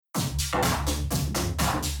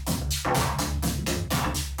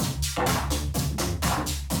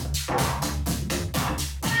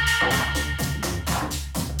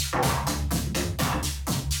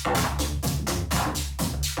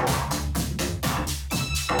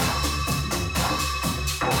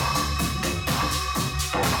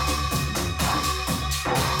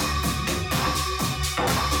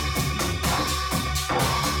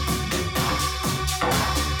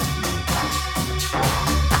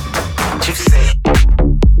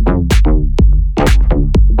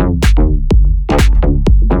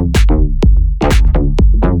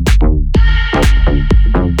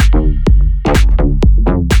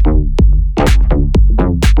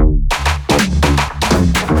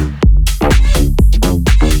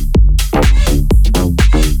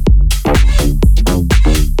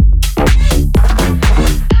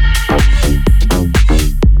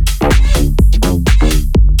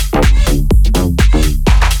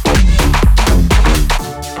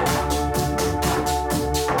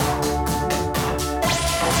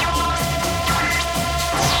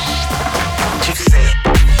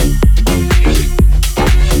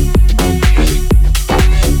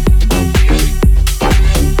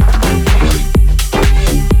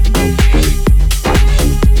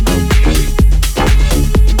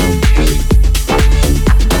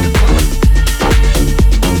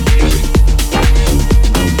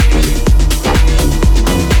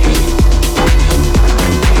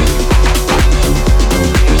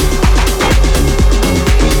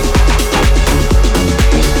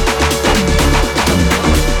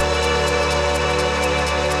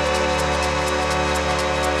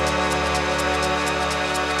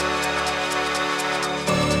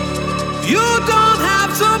You don't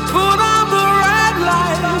have to put on the red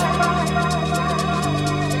light.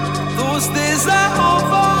 Those days are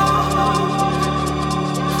over.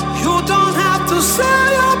 You don't have to sell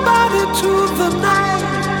your body to the night.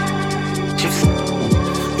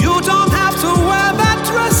 You don't have to wear that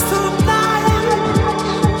dress tonight.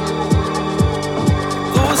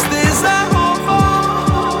 Those days are over.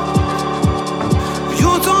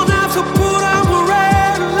 You don't have to put on the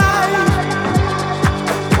red light.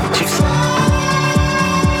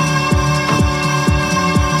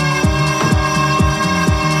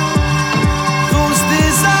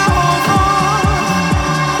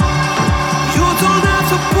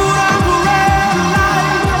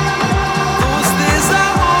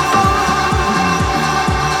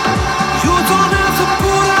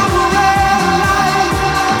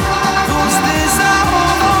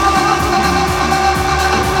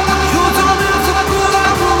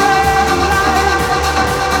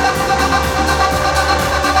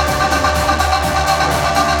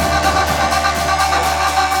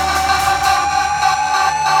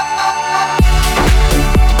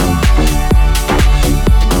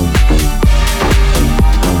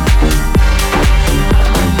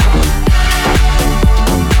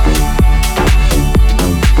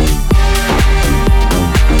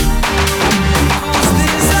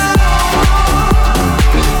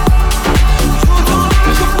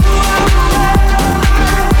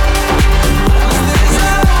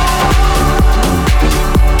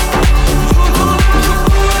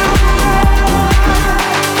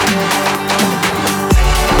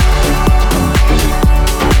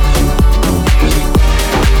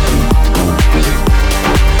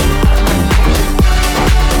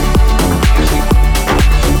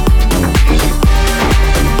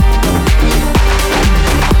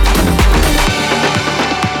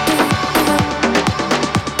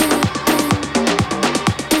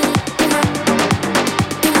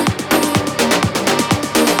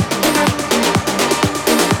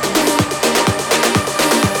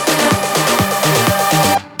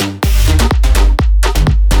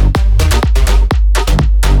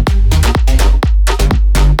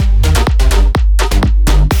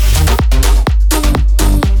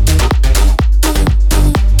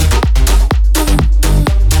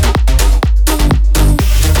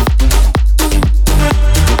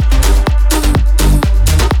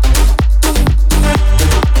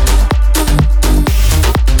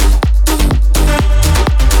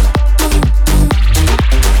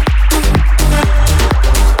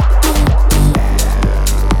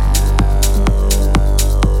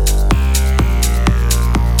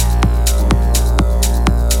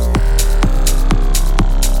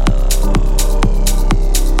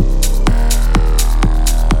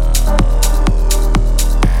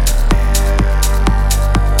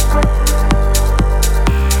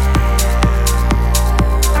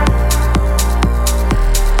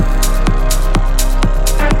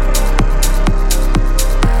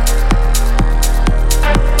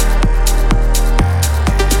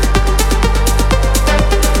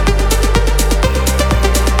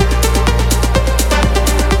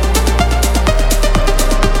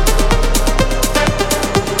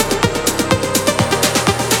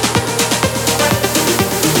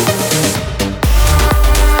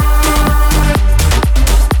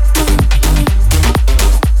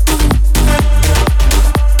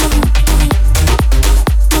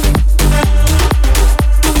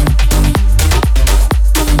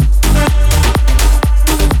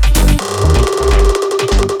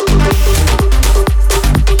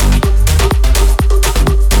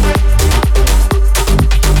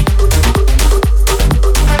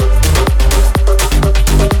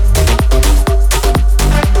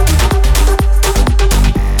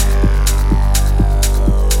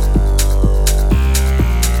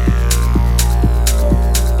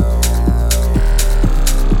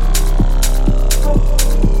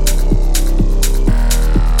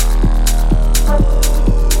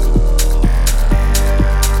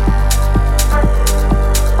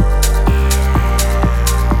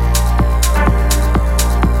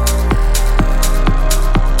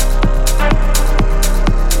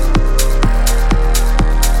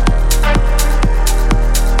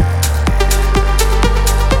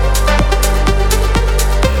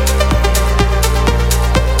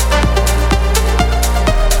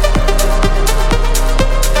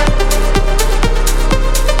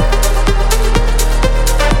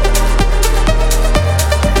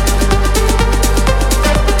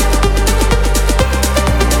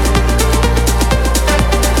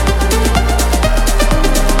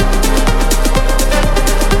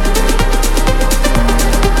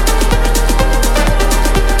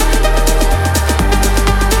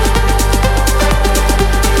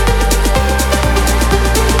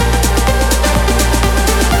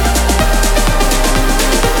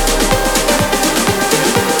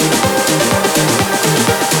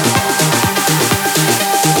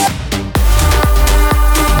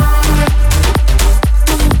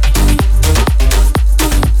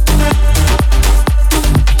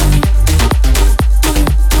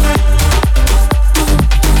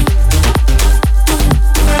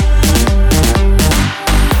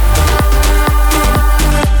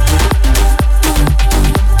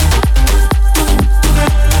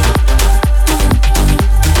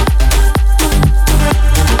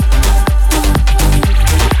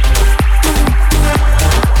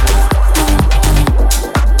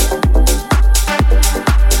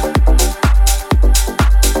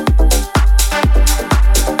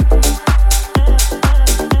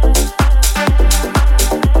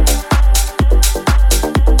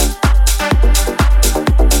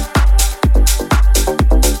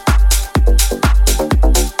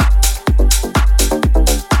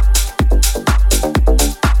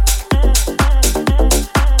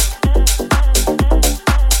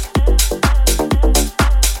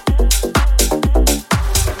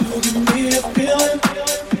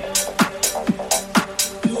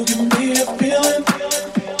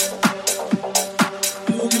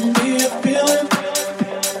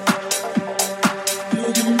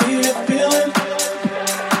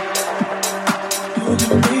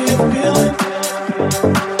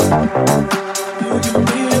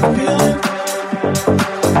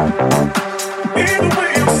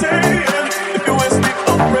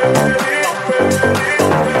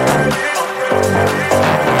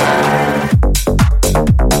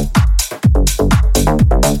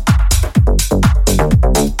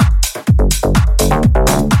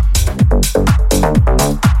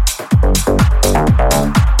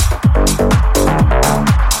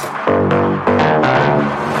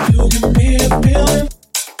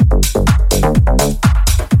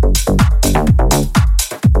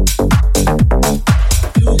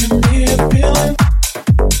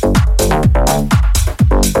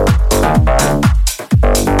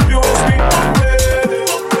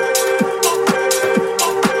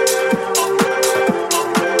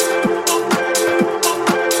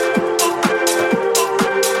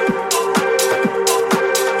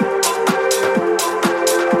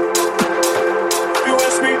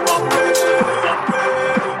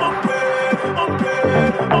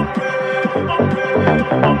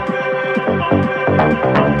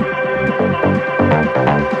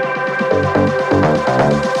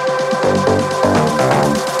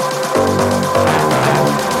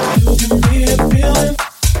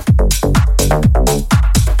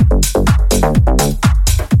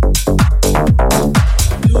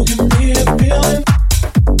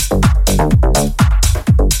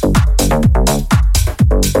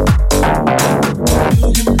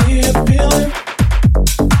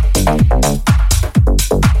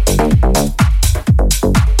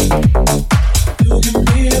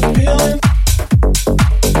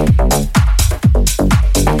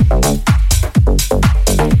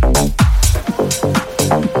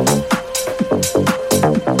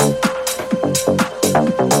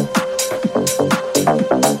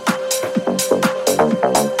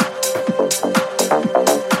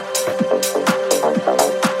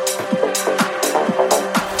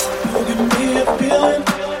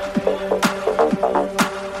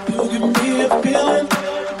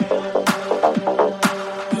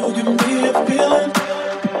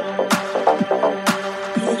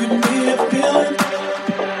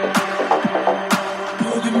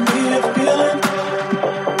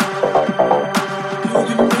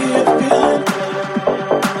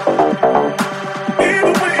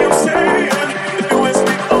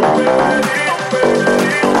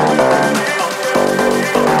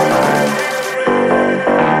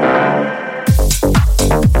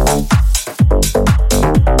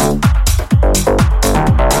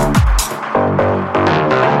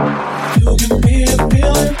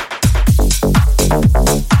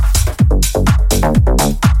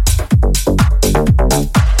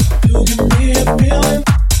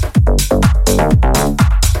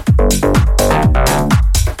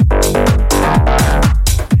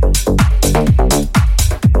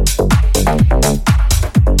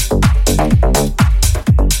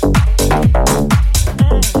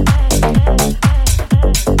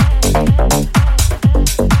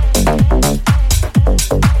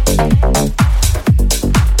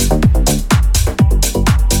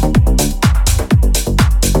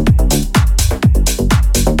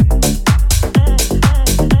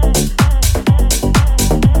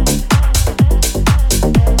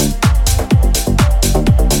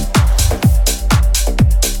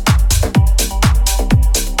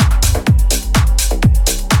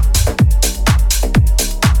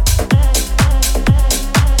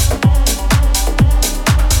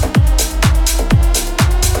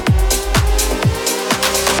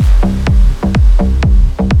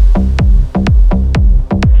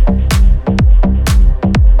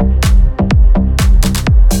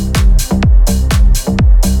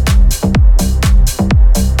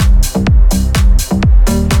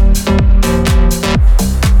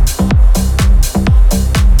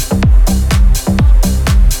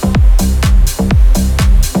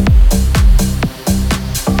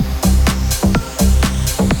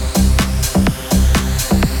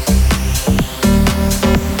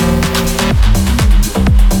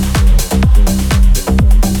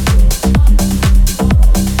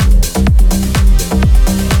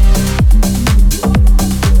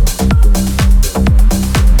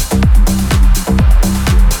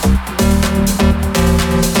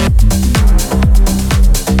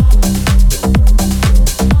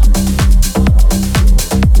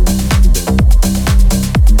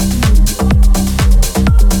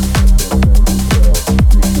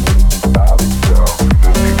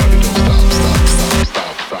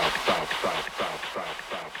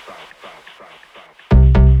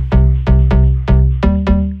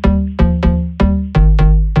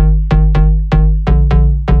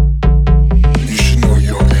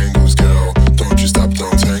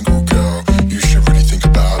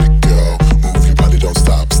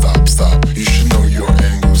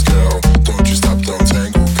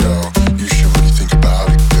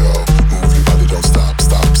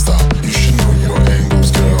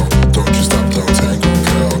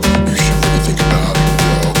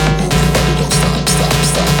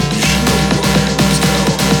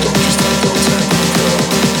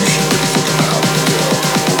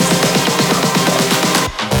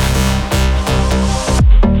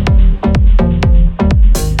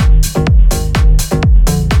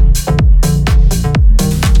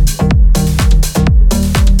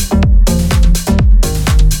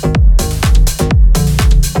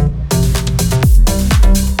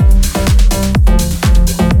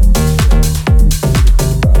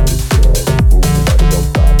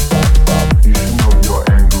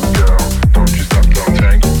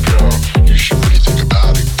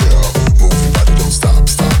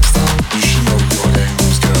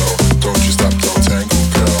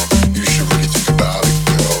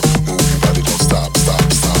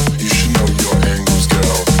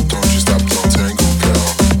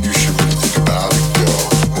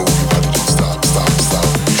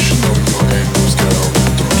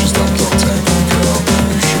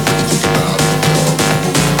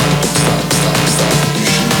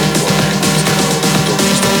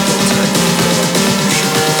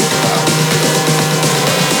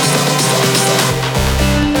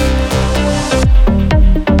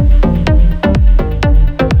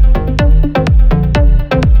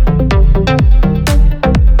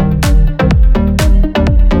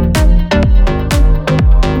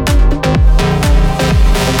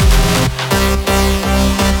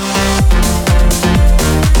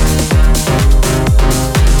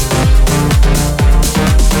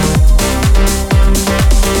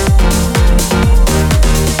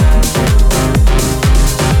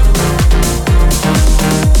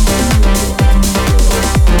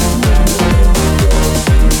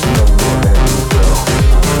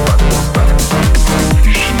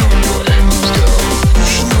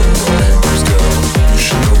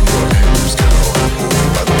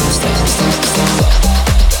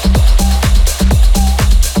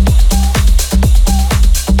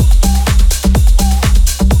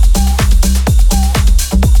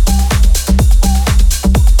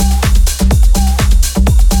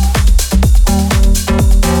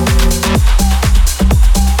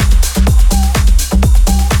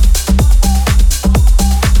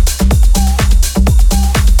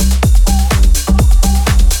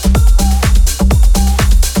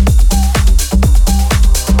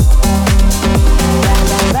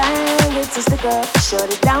 shut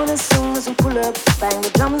it down as soon as we pull up. Bang the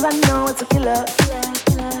drums, I know it's a killer.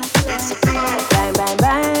 Bang, bang,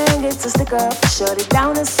 bang, it's a stick up. Shut it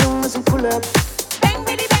down as soon as we pull up. Bang,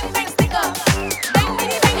 bitty, bang, bang, stick up. Bang,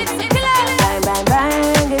 bitty, bang, it's a killer. Bang, bang,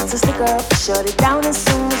 bang, it's a stick up. Shut it down as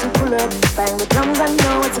soon as we pull up. Bang the drums, I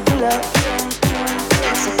know it's a killer.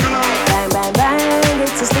 Bang, bang, bang,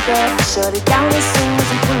 it's a stick up. Shut it down as soon as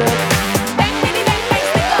we pull up. Bang, bitty, bang, bang,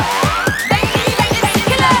 stick up. Bang, bitty, bang, it's a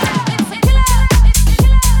killer.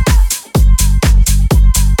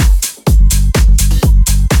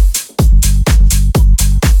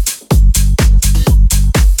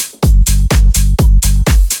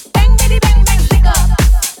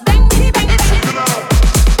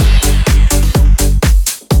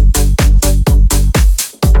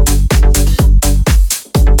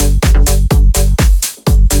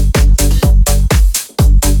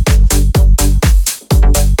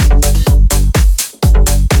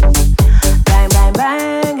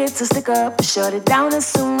 Shut it down as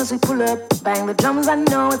soon as we pull up. Bang the drums, I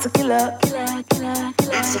know it's a killer.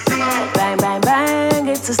 Bang, bang, bang,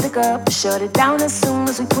 it's a stick up. Shut it down as soon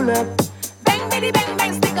as we pull up. Bang, bitty, bang,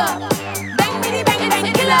 bang, stick up. Bang, bitty, bang, it's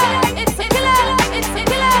a killer. It's a killer. It's a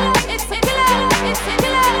killer. It's a killer. It's a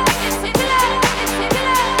killer. It's a killer.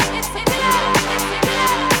 It's a killer.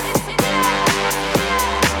 It's a killer.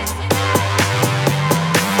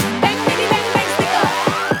 Bang, bitty, bang, bang, stick up.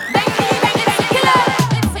 Bang, bitty, bang, it's a killer.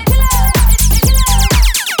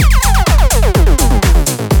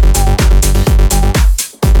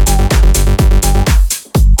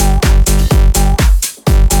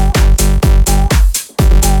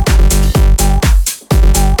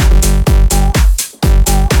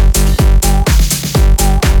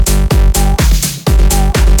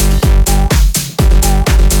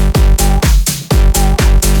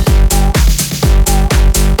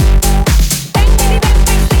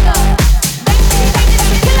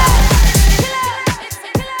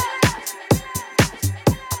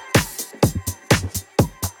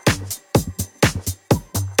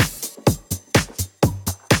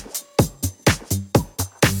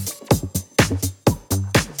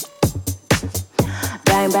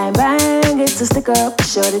 Bang, bang, it's a stick up.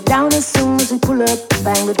 Shut it down as soon as we pull up.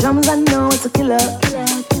 Bang the drums, I know it's a killer.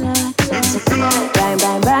 Bang,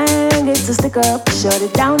 bang, bang, it's a stick up. Shut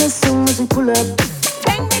it down as soon as we pull up.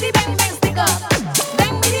 Bang, bitty, bang, bang, stick up.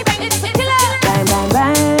 Bang, bitty, bang, it's a killer. Bang, bang,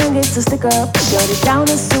 bang, it's a stick up. Shut it down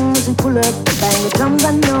as soon as we pull up. Bang the drums,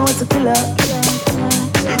 I know it's a killer.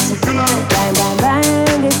 Bang, bang,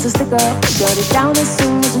 bang, it's a stick up. Shut it down as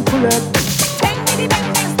soon as we pull up. Bang, bitty,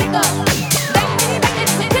 bang, bang, stick up.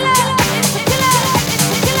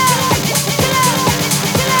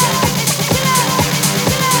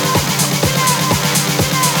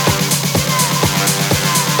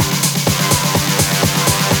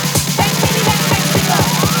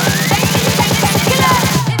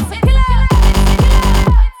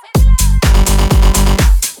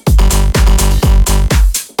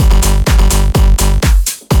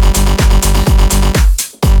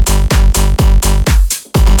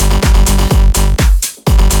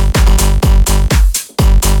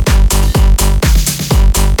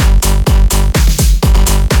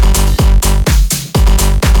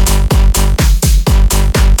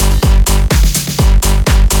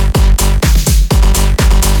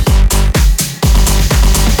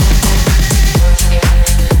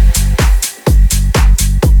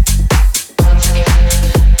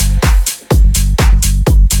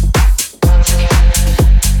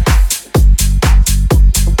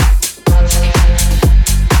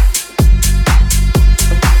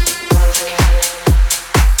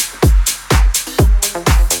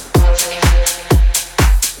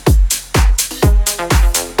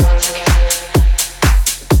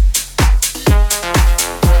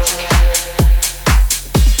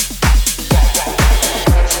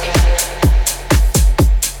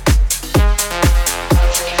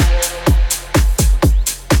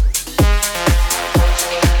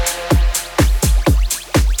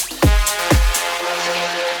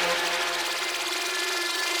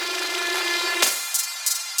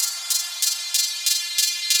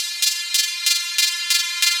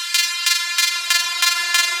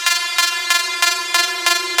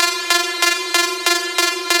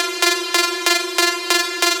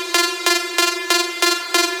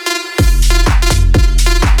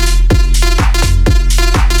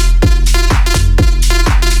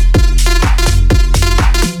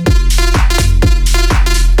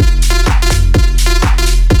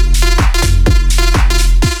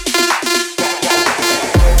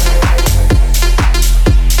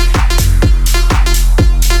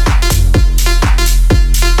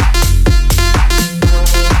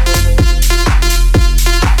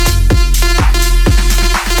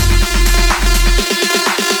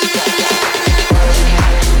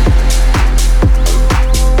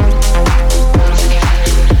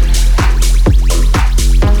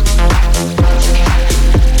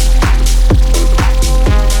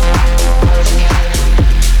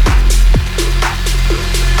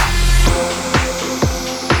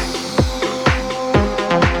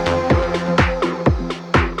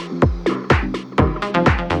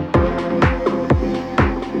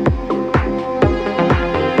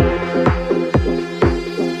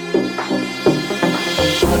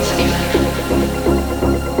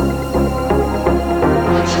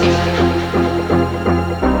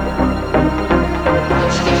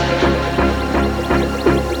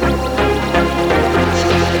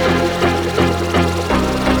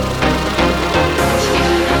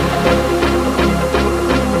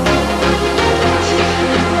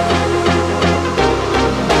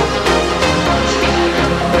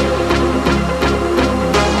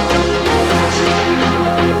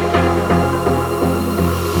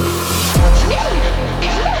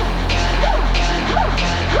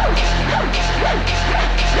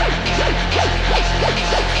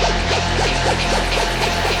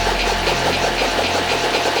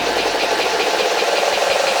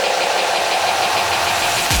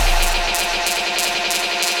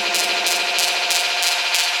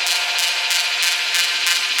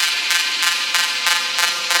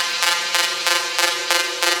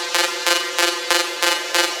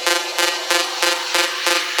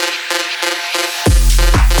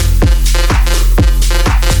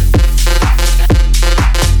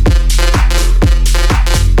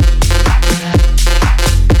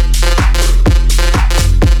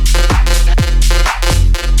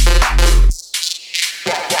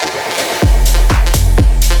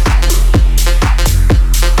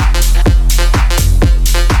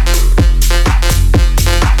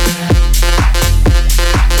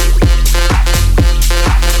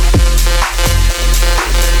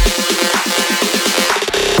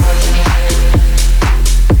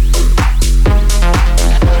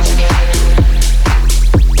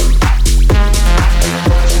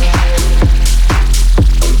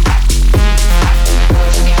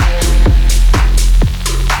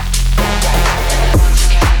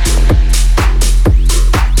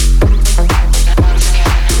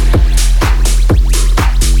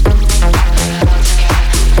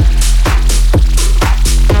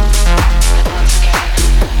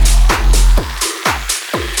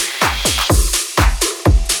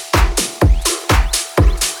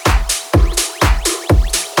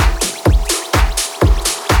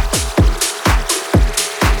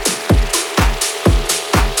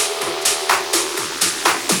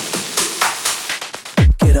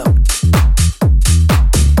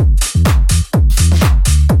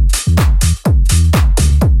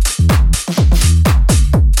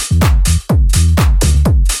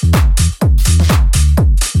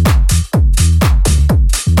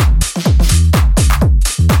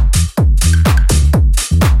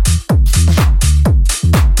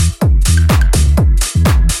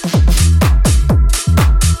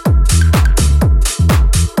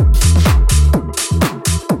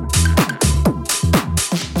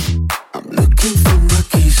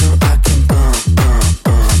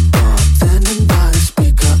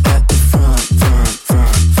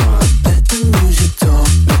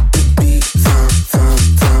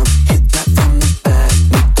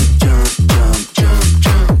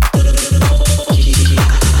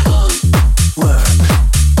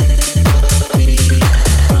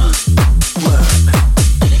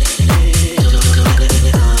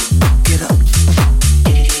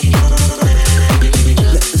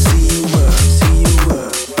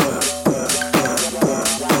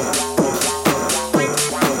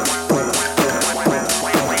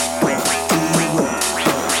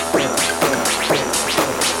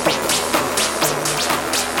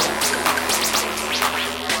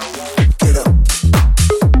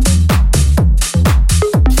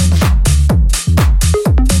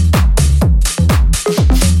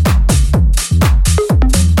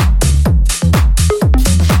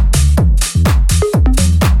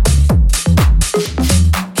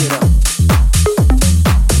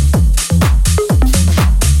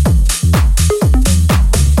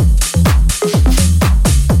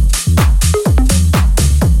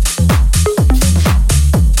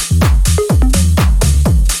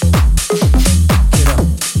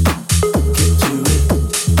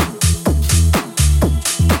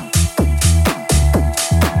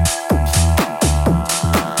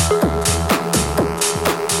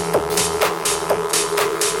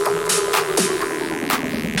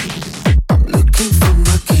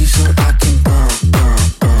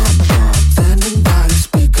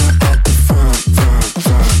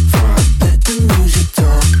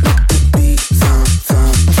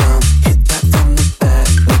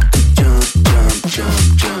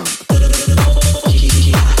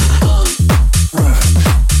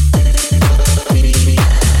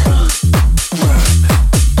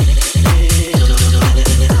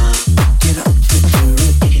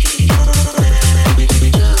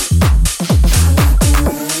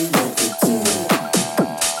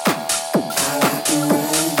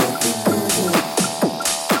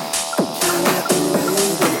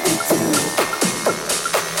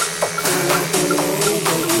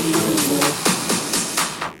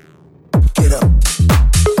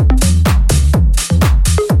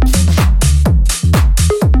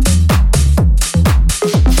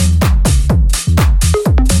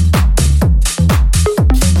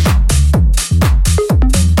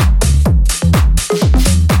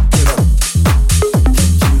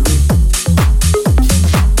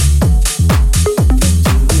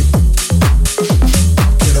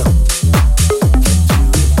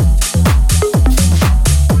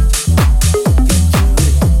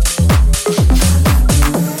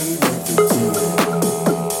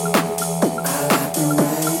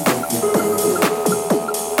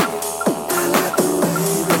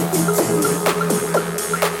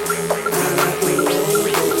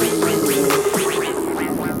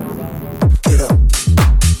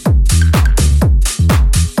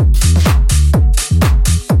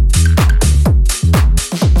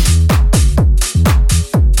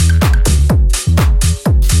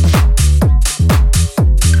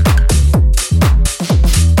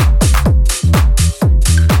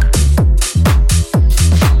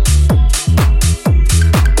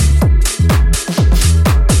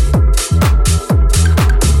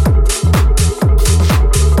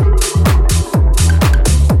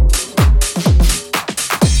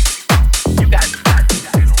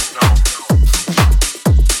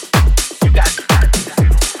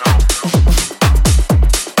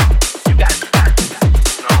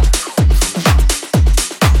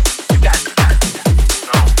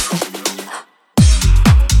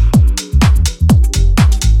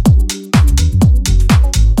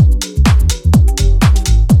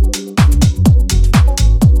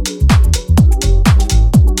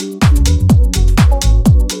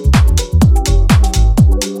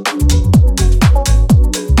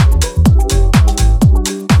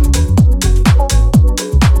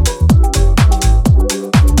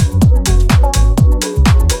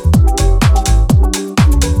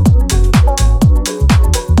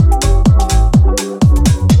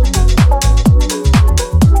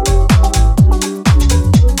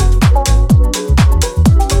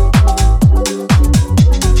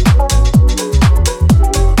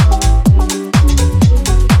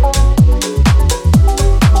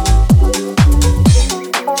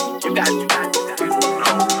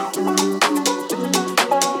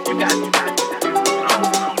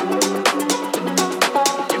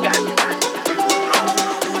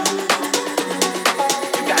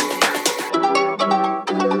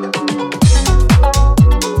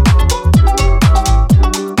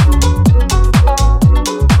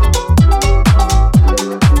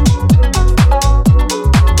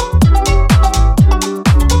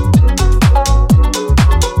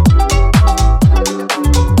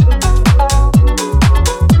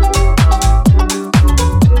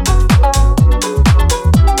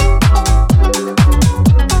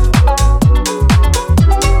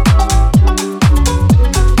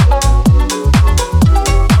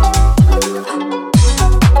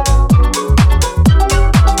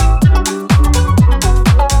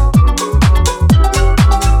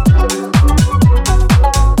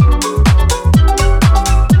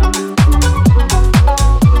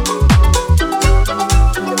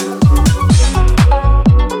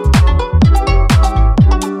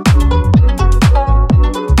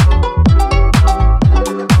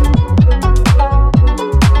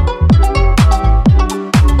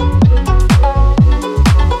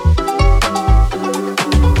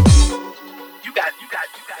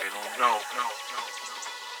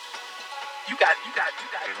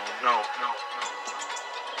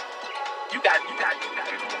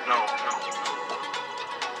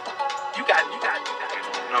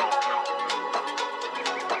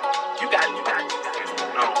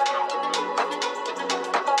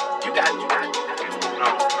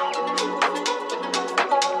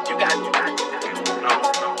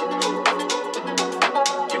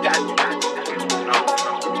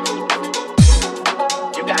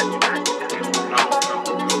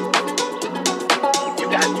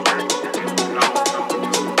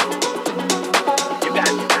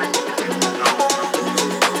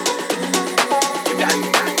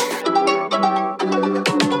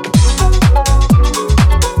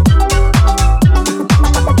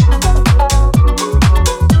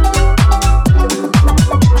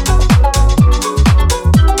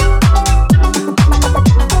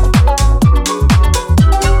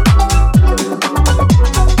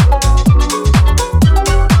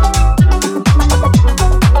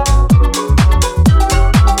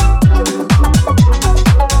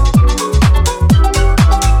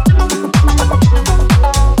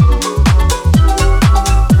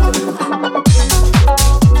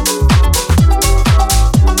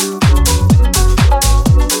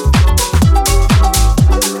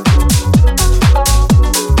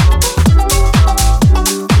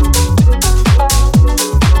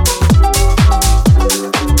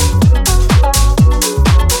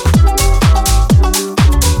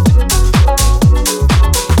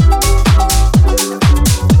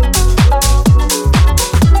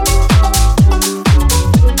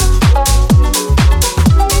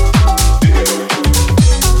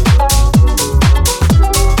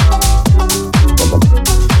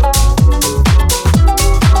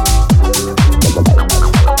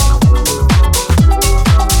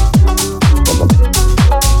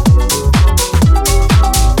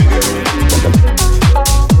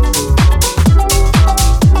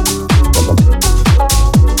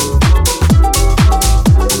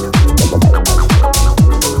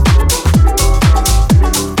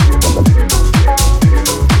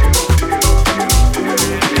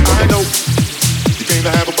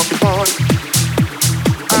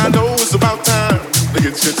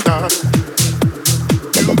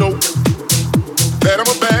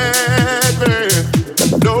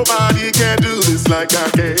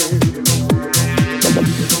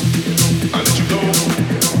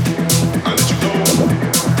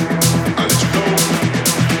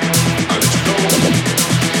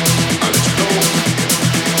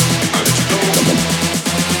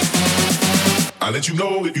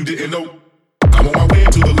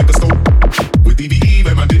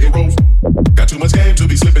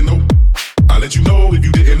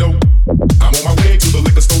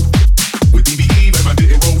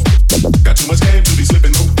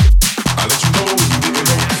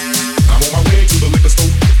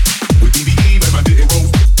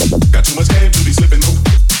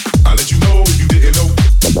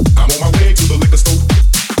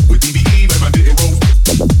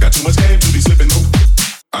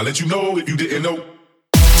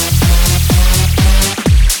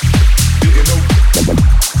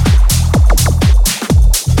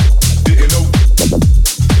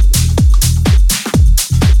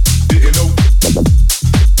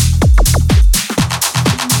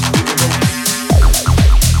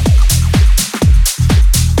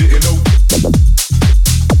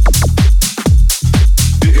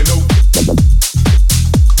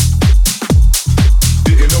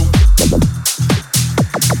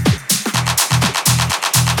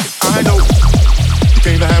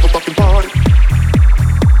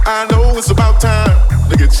 it's about time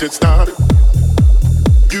to get shit started.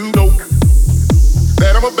 You know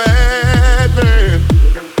that I'm a bad man.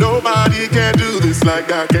 Nobody can do this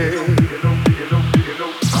like I can.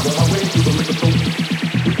 I'm on my way to the liquor store.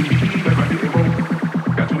 Like I didn't roll.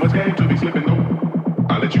 Got too much game to be slipping though.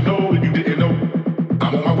 I'll let you know if you didn't know.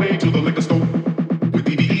 I'm on my way to the liquor store. With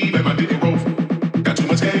DBE like I didn't roll. Got too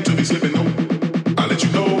much game to be slipping though. I'll let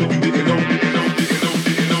you know if you didn't know. I'll let you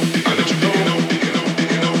know. I'll let you know.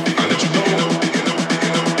 I'll let you know.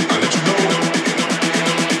 I'll let you know.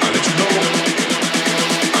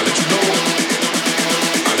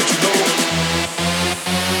 I'll let you know.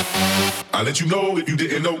 I'll let you know if you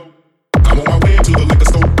didn't know. I'm on my way to the liquor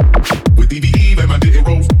store. With DBE and my didn't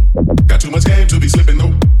roll. Got too much game to be slipping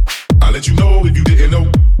though. I'll let you know if you didn't know.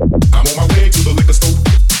 I'm on my way to the liquor store.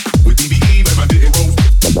 With DBE and my didn't roll.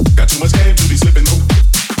 Got too much game to be slipping though.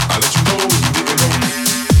 I'll let you know if you didn't know.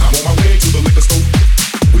 I'm on my way to the liquor store.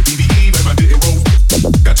 With DBE and my didn't roll.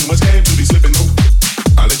 Got too much game to be slipping though.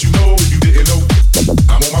 I'll let you know if you didn't know.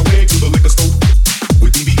 I'm on my way to the liquor store.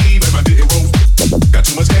 With DBE and my didn't roll. Got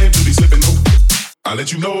too much game to be slipping though. I'll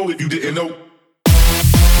let you know if you didn't know.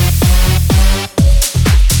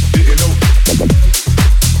 Didn't know.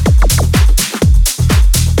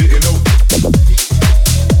 Didn't know.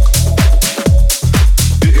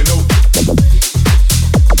 Didn't know.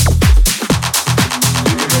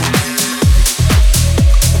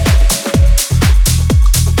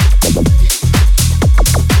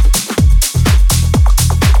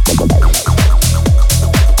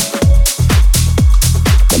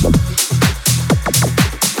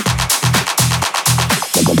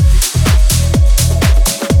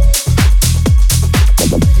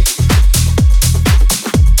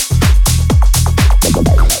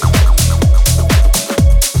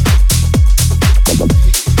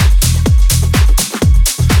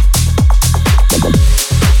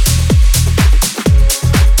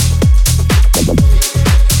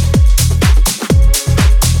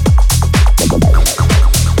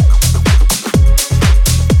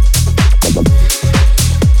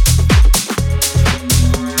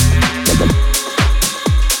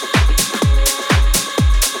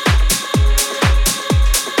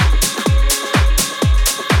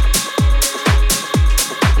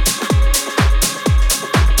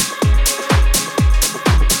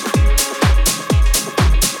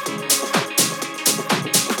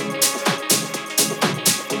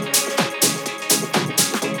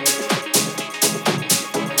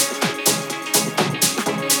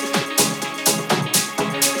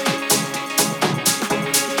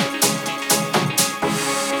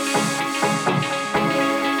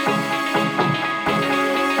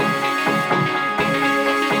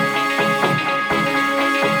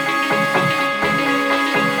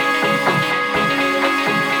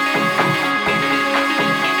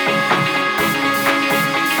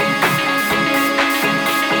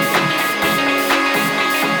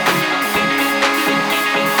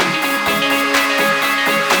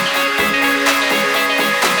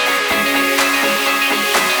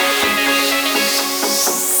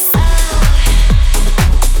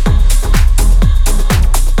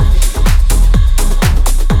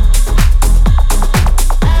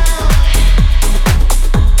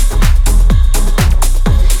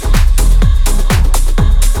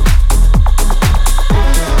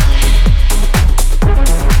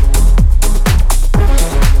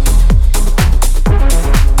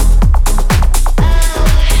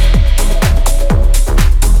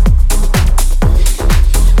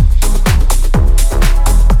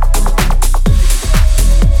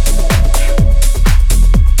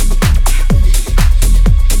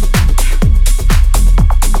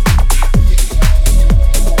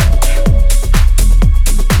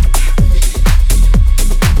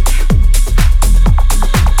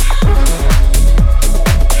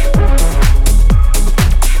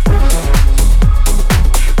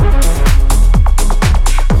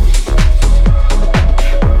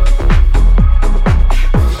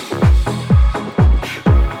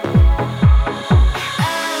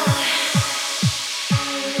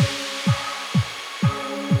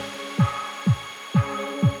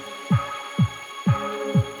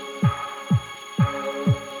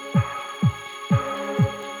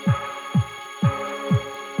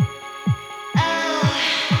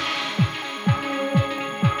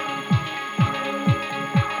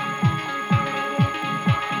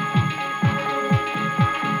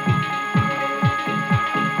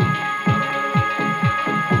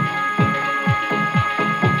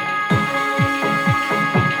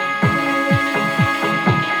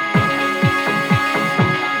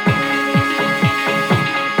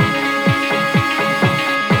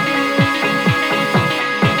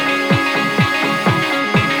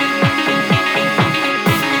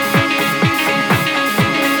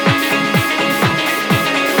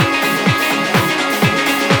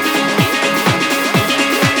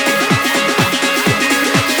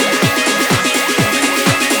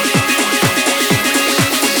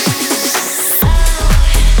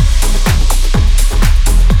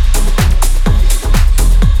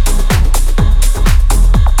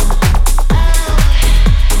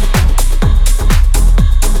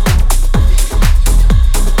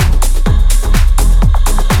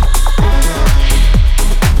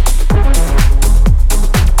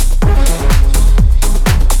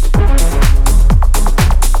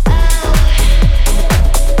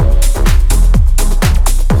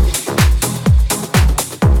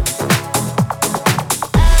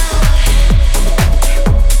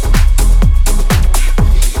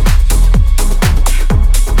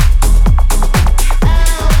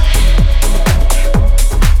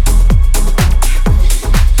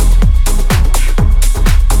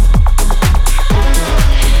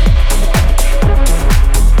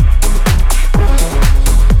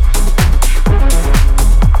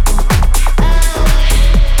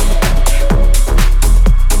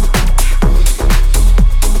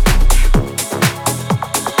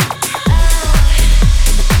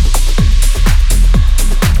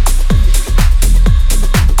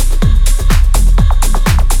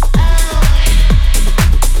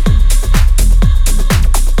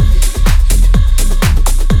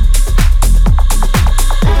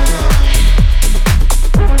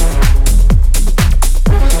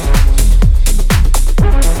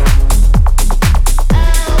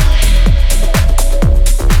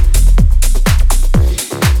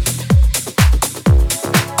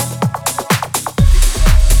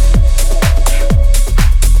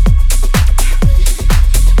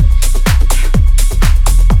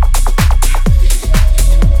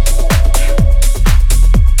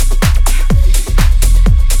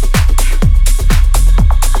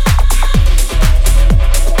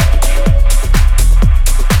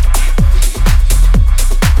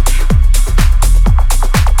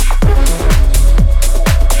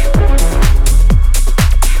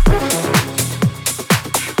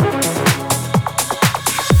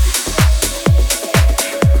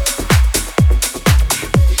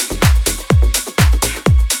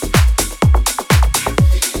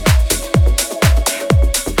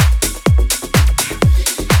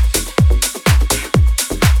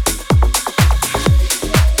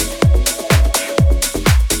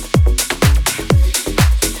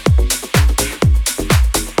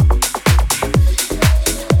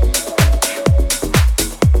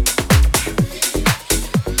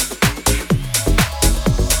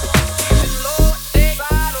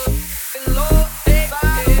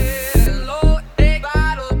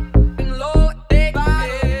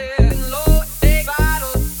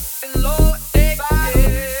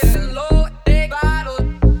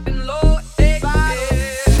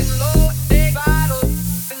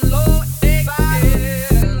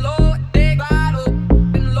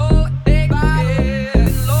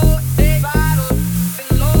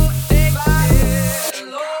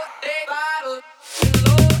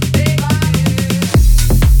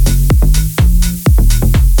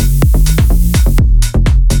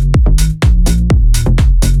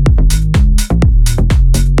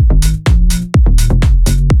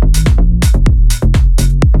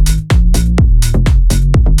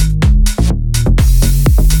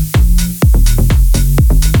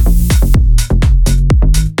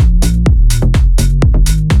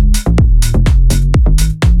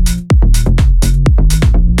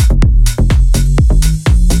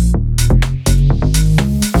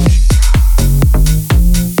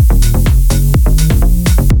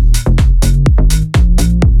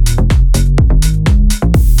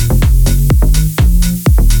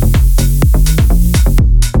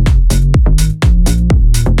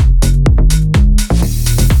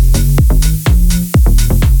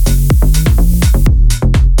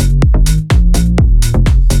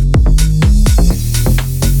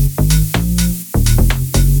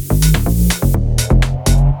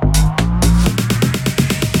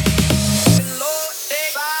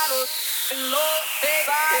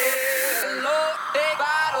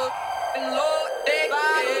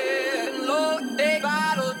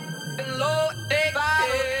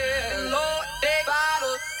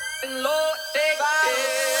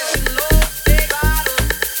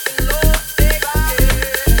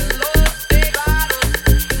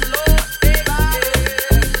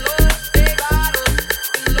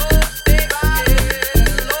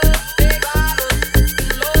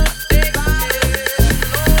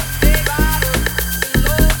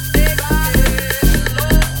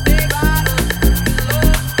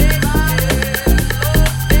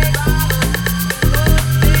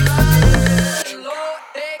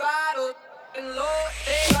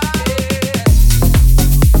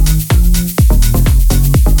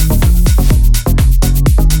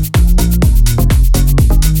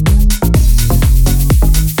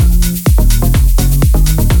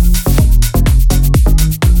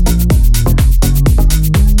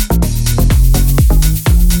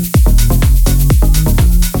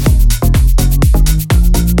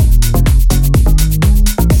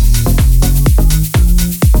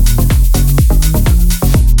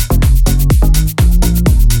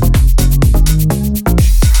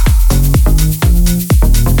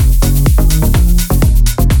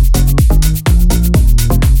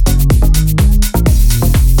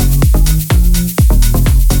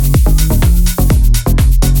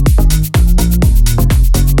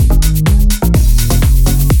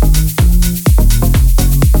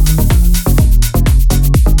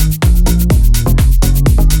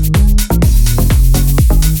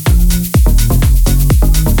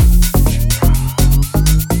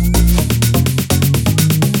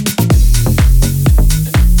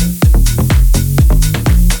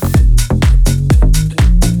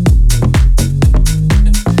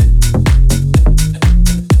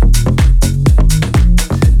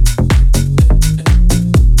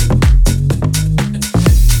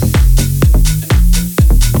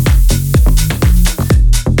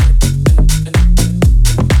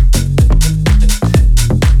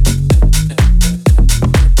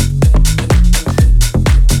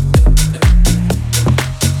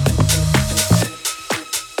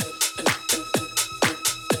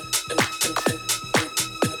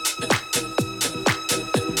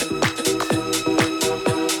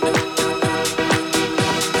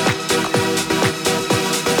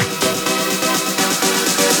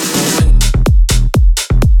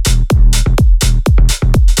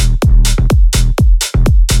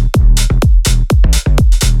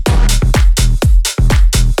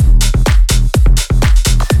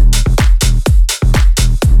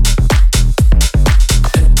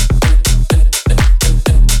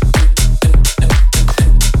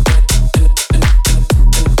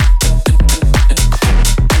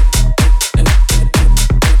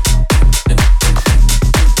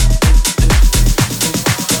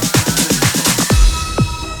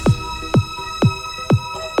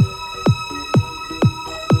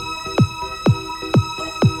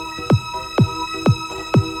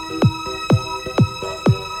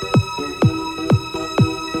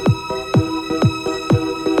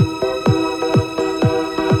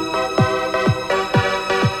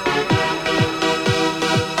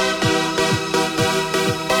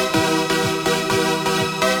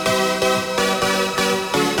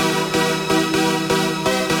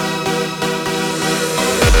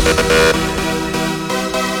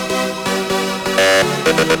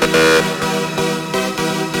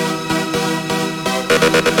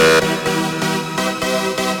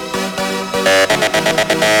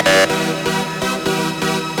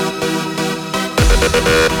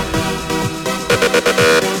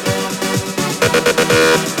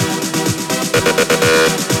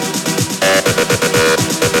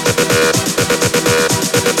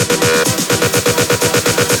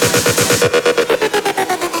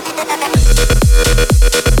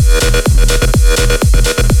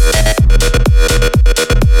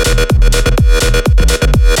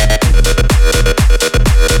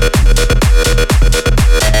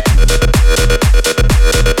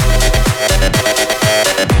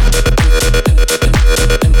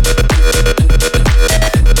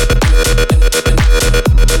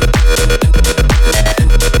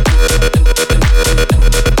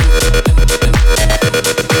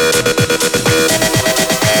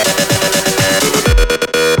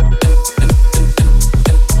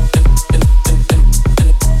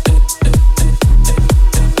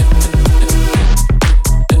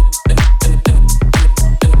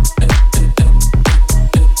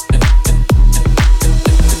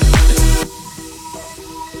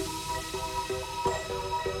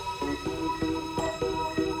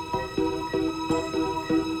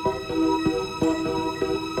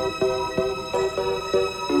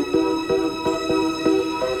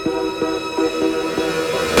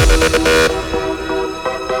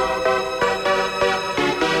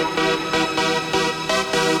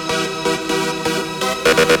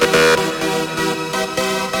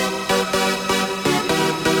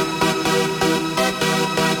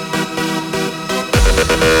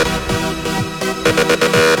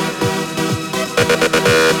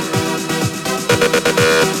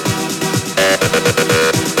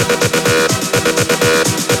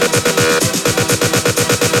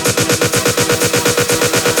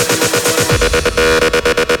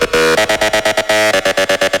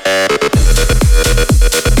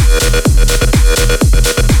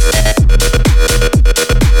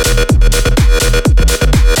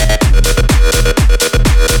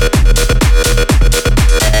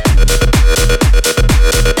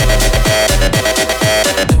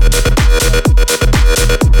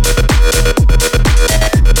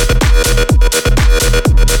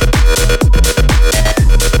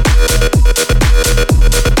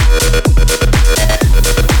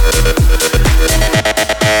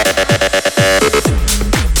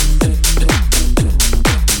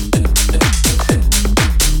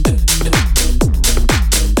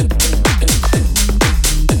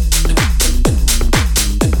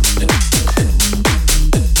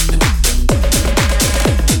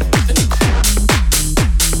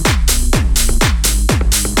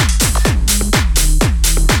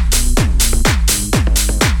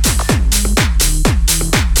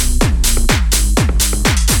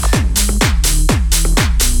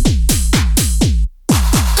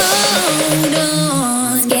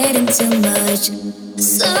 too much.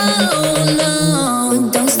 So long,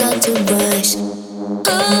 don't start to rush.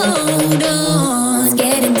 Hold on, it's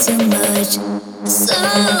getting too much. So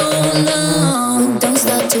long, don't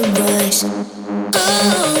start to rush.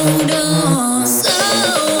 Hold on, so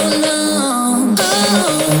long,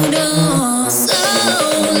 hold on, so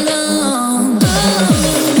long,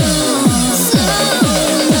 hold on, so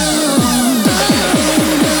long,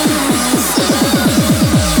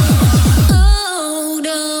 hold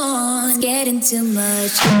on, it's getting too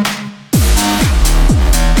much.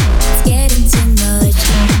 It's getting too much.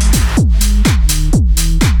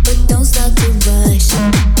 But don't start to rush.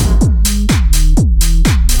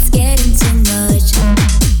 It's getting too much.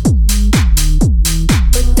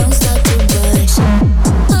 But don't start to rush.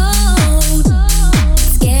 Oh,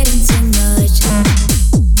 it's getting too much.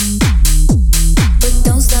 But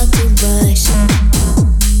don't start to rush.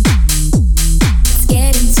 It's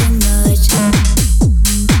getting too much.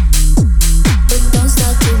 But don't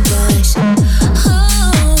start to rush.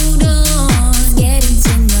 Hold on, it's getting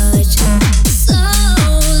too much. So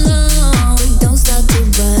long, don't start to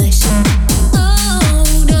rush.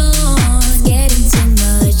 Hold on, it's getting too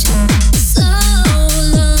much. So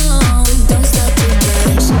long, don't start to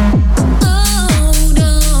rush. Hold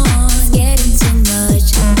on, it's getting too much.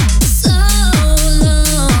 So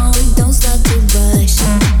long, don't start to rush.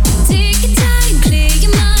 Take your time, clear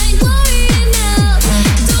your mind, worry enough.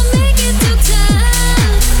 Don't make it too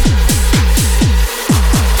tough.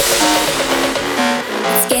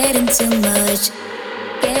 It's getting too much.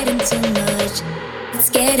 Getting too much. It's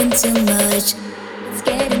getting too much. It's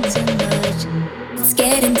getting too much. It's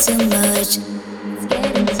getting too much. It's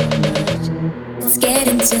getting too much. It's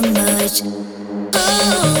getting too much.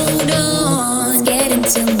 Hold on, it's getting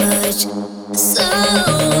too much. So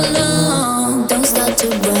long, don't start to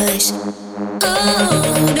rush.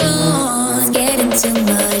 Hold on, it's getting too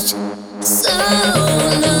much. So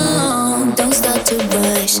long, don't start to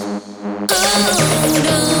rush. Hold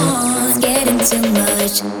on, it's getting too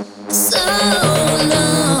much. So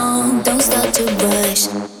long, don't start to rush.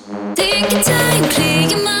 Take your time, clear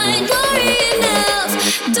your mind, worry enough.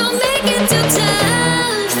 Don't make it too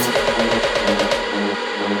tough.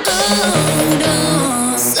 Hold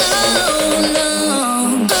on, so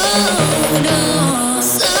long. Hold on,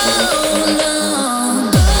 so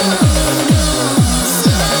long. Hold on,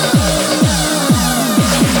 so long.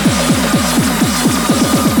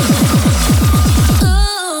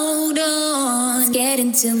 Hold on, it's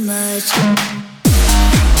getting too much.